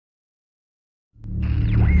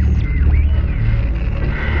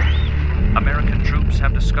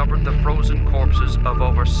discovered the frozen corpses of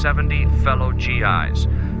over 70 fellow GIs,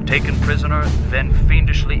 taken prisoner, then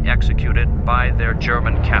fiendishly executed by their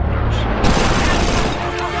German captors.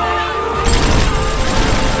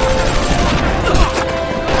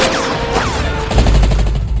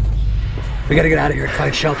 We gotta get out of here and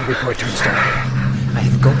find shelter before it turns dark. I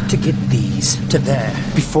have got to get these to there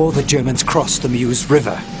before the Germans cross the Meuse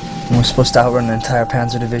River. And we're supposed to outrun an entire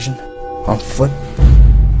panzer division? On foot?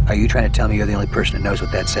 Are you trying to tell me you're the only person that knows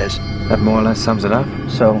what that says? That more or less sums it up.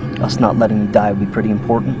 So, us not letting you die would be pretty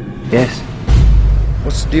important? Yes.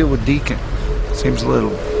 What's the deal with Deacon? Seems a little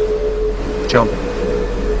jumpy.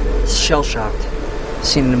 He's shell-shocked.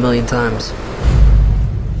 Seen it a million times.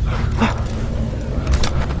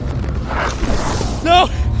 No!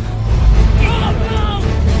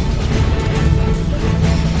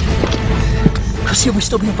 Chris, here we're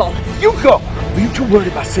still being followed. You go! Are you too worried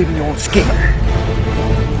about saving your own skin?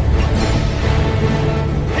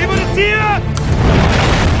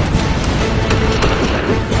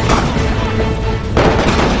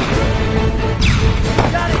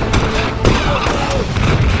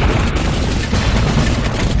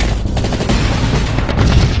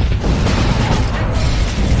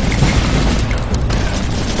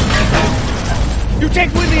 You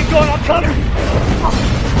take with me and go and I'll cover you!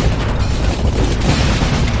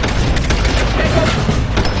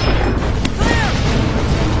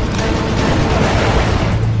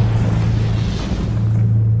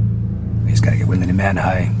 We just gotta get Winland and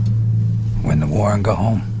Manhigh, win the war and go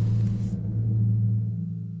home.